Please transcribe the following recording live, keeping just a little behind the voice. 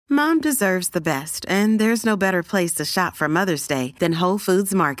Mom deserves the best, and there's no better place to shop for Mother's Day than Whole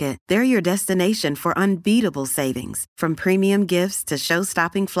Foods Market. They're your destination for unbeatable savings, from premium gifts to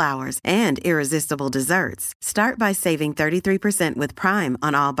show-stopping flowers and irresistible desserts. Start by saving 33% with Prime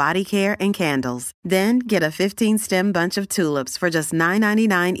on all body care and candles. Then get a 15-stem bunch of tulips for just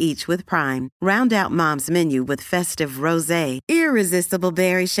 $9.99 each with Prime. Round out Mom's menu with festive rosé, irresistible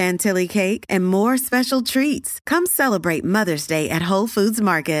berry chantilly cake, and more special treats. Come celebrate Mother's Day at Whole Foods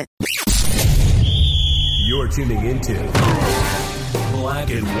Market. You're tuning into Black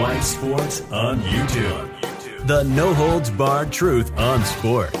and White Sports on YouTube. The no-holds-barred truth on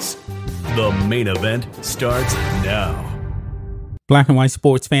sports. The main event starts now. Black and white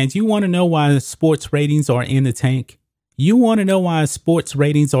sports fans, you want to know why sports ratings are in the tank? You want to know why sports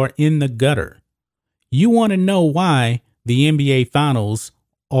ratings are in the gutter? You want to know why the NBA Finals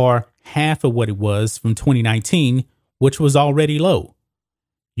are half of what it was from 2019, which was already low?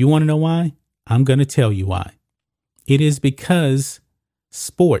 You want to know why? I'm going to tell you why. It is because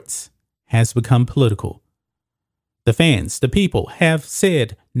sports has become political. The fans, the people have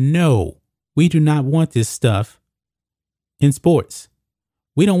said, no, we do not want this stuff in sports.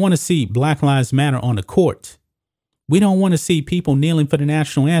 We don't want to see Black Lives Matter on the court. We don't want to see people kneeling for the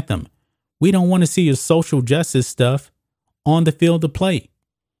national anthem. We don't want to see your social justice stuff on the field of play.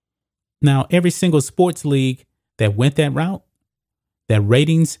 Now, every single sports league that went that route, their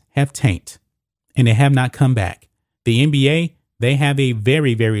ratings have tanked and they have not come back. The NBA, they have a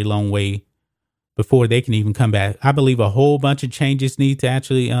very, very long way before they can even come back. I believe a whole bunch of changes need to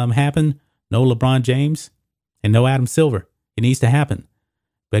actually happen. No LeBron James and no Adam Silver. It needs to happen.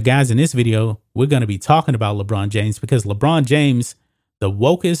 But guys, in this video, we're going to be talking about LeBron James because LeBron James, the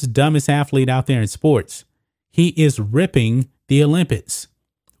wokest, dumbest athlete out there in sports, he is ripping the Olympics.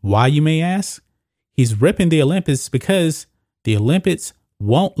 Why, you may ask? He's ripping the Olympics because the Olympics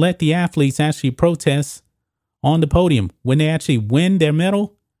won't let the athletes actually protest on the podium. When they actually win their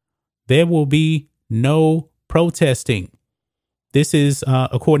medal, there will be no protesting. This is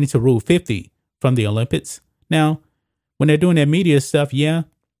according to Rule 50 from the Olympics. Now, when they're doing their media stuff, yeah,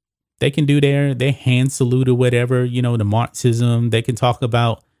 they can do their hand salute or whatever, you know, the Marxism. They can talk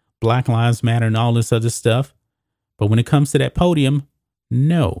about Black Lives Matter and all this other stuff. But when it comes to that podium,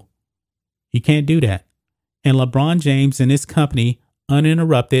 no, you can't do that. And LeBron James and his company,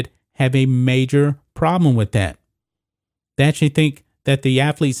 Uninterrupted, have a major problem with that. They actually think that the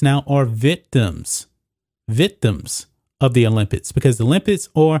athletes now are victims of the Olympics because the Olympics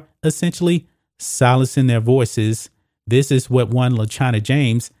are essentially silencing their voices. This is what one LaChana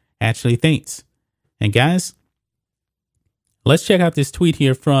James actually thinks. And guys, let's check out this tweet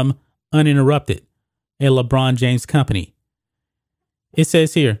here from Uninterrupted, a LeBron James company. It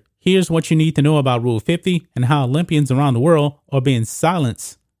says here, here's what you need to know about Rule 50 and how Olympians around the world are being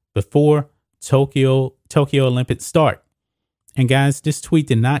silenced before Tokyo Olympics start. And guys, this tweet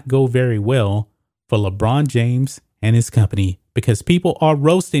did not go very well for LeBron James and his company because people are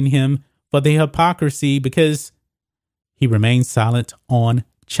roasting him for the hypocrisy because he remains silent on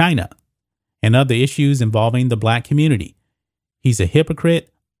China and other issues involving the black community. He's a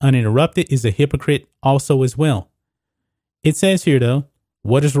hypocrite. Uninterrupted is a hypocrite also as well. It says here, though,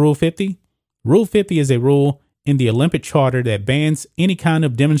 what is Rule 50? Rule 50 is a rule in the Olympic Charter that bans any kind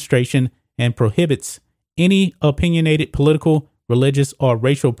of demonstration and prohibits any opinionated political, religious, or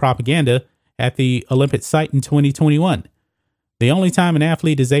racial propaganda at the Olympic site in 2021. The only time an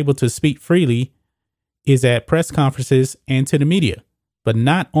athlete is able to speak freely is at press conferences and to the media, but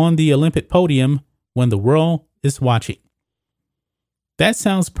not on the Olympic podium when the world is watching. That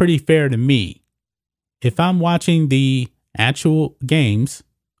sounds pretty fair to me. If I'm watching the actual games,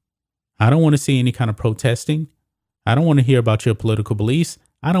 I don't want to see any kind of protesting. I don't want to hear about your political beliefs.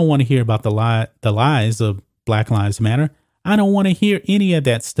 I don't want to hear about the lies of Black Lives Matter. I don't want to hear any of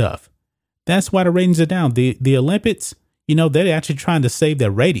that stuff. That's why the ratings are down. The Olympics, you know, they're actually trying to save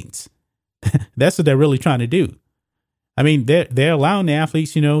their ratings. That's what they're really trying to do. I mean, they're allowing the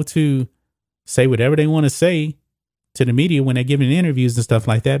athletes, you know, to say whatever they want to say to the media when they're giving interviews and stuff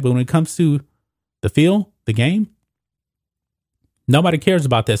like that. But when it comes to the field, the game, nobody cares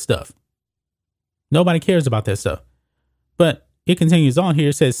about that stuff. Nobody cares about that stuff. But it continues on here.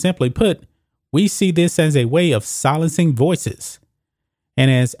 It says, simply put, we see this as a way of silencing voices.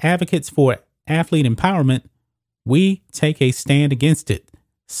 And as advocates for athlete empowerment, we take a stand against it.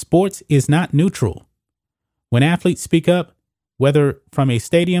 Sports is not neutral. When athletes speak up, whether from a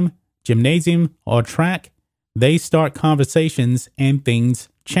stadium, gymnasium, or track, they start conversations and things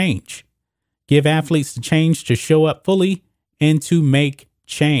change. Give athletes the change to show up fully and to make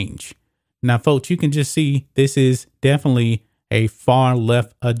change. Now, folks, you can just see this is definitely a far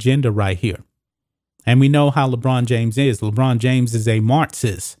left agenda right here. And we know how LeBron James is. LeBron James is a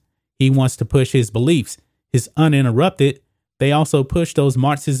Marxist. He wants to push his beliefs. His Uninterrupted, they also push those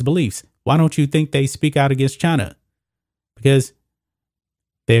Marxist beliefs. Why don't you think they speak out against China? Because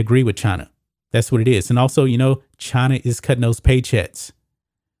they agree with China. That's what it is. And also, China is cutting those paychecks.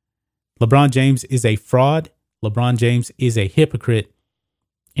 LeBron James is a fraud. LeBron James is a hypocrite.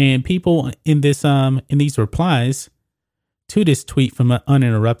 And people in these replies to this tweet from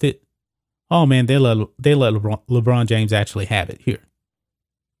Uninterrupted, oh man, they let LeBron James actually have it here.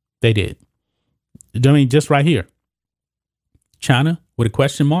 They did. I mean, just right here. China with a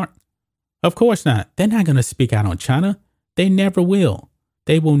question mark? Of course not. They're not going to speak out on China. They never will.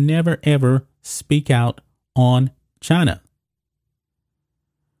 They will never, ever speak out on China.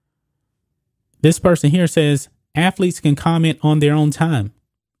 This person here says athletes can comment on their own time.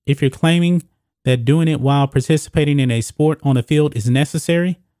 If you're claiming that doing it while participating in a sport on the field is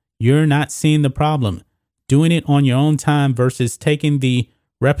necessary, you're not seeing the problem. Doing it on your own time versus taking the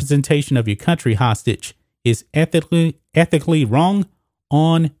representation of your country hostage is ethically wrong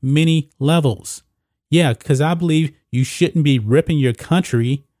on many levels. Yeah, because I believe you shouldn't be ripping your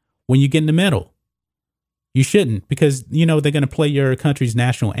country when you get in the medal. You shouldn't, because, they're going to play your country's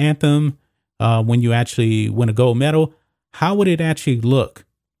national anthem when you actually win a gold medal. How would it actually look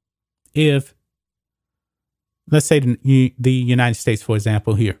if, let's say the United States, for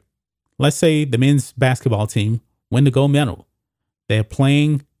example, here, let's say the men's basketball team win the gold medal. They're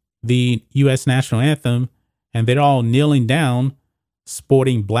playing the U.S. national anthem and they're all kneeling down,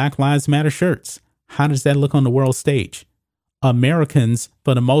 sporting Black Lives Matter shirts. How does that look on the world stage? Americans,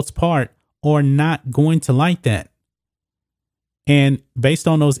 for the most part, are not going to like that. And based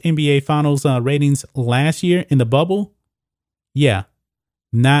on those NBA Finals ratings last year in the bubble, yeah,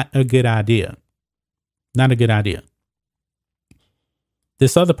 not a good idea. Not a good idea.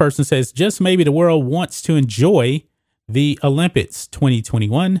 This other person says, just maybe the world wants to enjoy the Olympics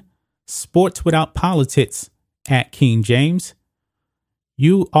 2021. Sports without politics at King James.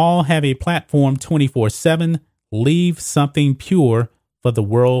 You all have a platform 24/7. Leave something pure for the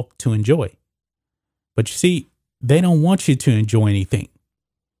world to enjoy. But you see, they don't want you to enjoy anything.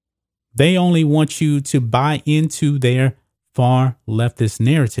 They only want you to buy into their far leftist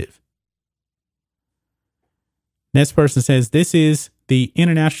narrative. Next person says, this is the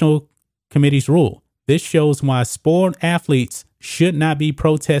International Committee's rule. This shows why sport athletes should not be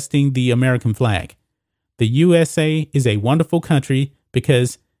protesting the American flag. The USA is a wonderful country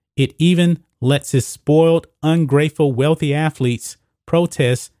because it even lets its spoiled, ungrateful, wealthy athletes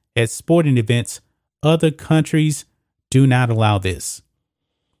protest at sporting events. Other countries do not allow this.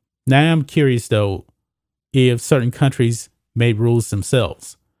 Now, I'm curious, though, if certain countries made rules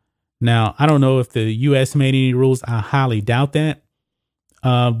themselves. Now, I don't know if the U.S. made any rules. I highly doubt that.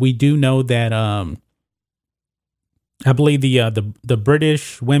 We do know that I believe the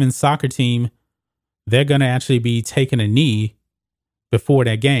British women's soccer team, they're going to actually be taking a knee before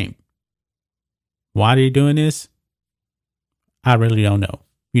that game. Why are they doing this? I really don't know.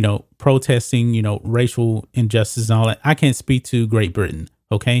 Protesting, racial injustice and all that. I can't speak to Great Britain.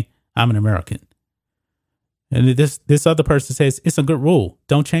 Okay. I'm an American. And this other person says it's a good rule.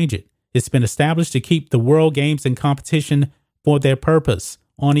 Don't change it. It's been established to keep the world games in competition for their purpose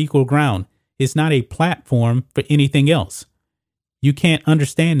on equal ground. It's not a platform for anything else. You can't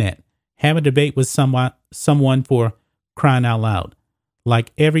understand that. Have a debate with someone for crying out loud,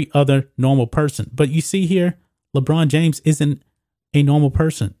 like every other normal person. But you see here, LeBron James isn't a normal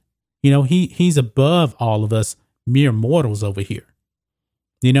person. He's above all of us mere mortals over here.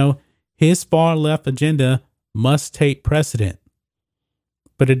 His far left agenda must take precedent.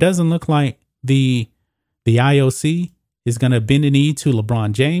 But it doesn't look like the IOC is going to bend the knee to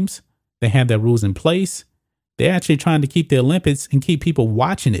LeBron James. They have their rules in place. They're actually trying to keep the Olympics and keep people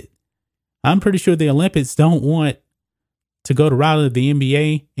watching it. I'm pretty sure the Olympics don't want to go the route of the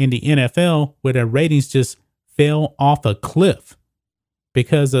NBA and the NFL where their ratings just fell off a cliff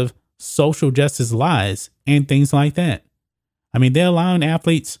because of social justice lies and things like that. I mean, they're allowing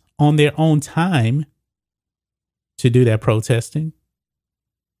athletes on their own time to do that protesting.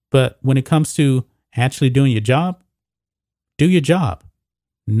 But when it comes to actually doing your job, do your job,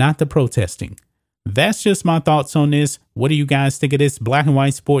 not the protesting. That's just my thoughts on this. What do you guys think of this, black and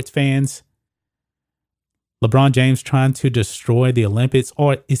white sports fans? LeBron James trying to destroy the Olympics?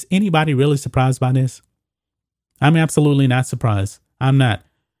 Or is anybody really surprised by this? I'm absolutely not surprised. I'm not.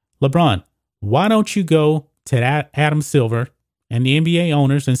 LeBron, why don't you go to that Adam Silver and the NBA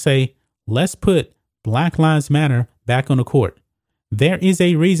owners and say, let's put Black Lives Matter back on the court. There is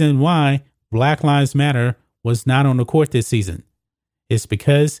a reason why Black Lives Matter was not on the court this season. It's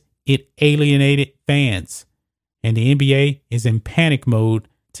because it alienated fans. And the NBA is in panic mode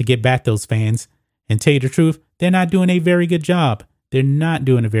to get back those fans. And tell you the truth, they're not doing a very good job. They're not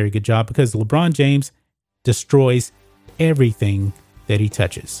doing a very good job because LeBron James destroys everything that he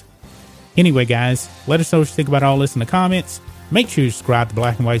touches. Anyway, guys, let us know what you think about all this in the comments. Make sure you subscribe to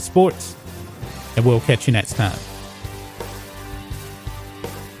Black and White Sports, and we'll catch you next time.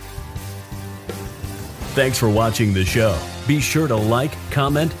 Thanks for watching the show. Be sure to like,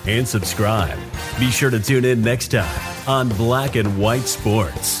 comment, and subscribe. Be sure to tune in next time on Black and White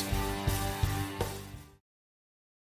Sports.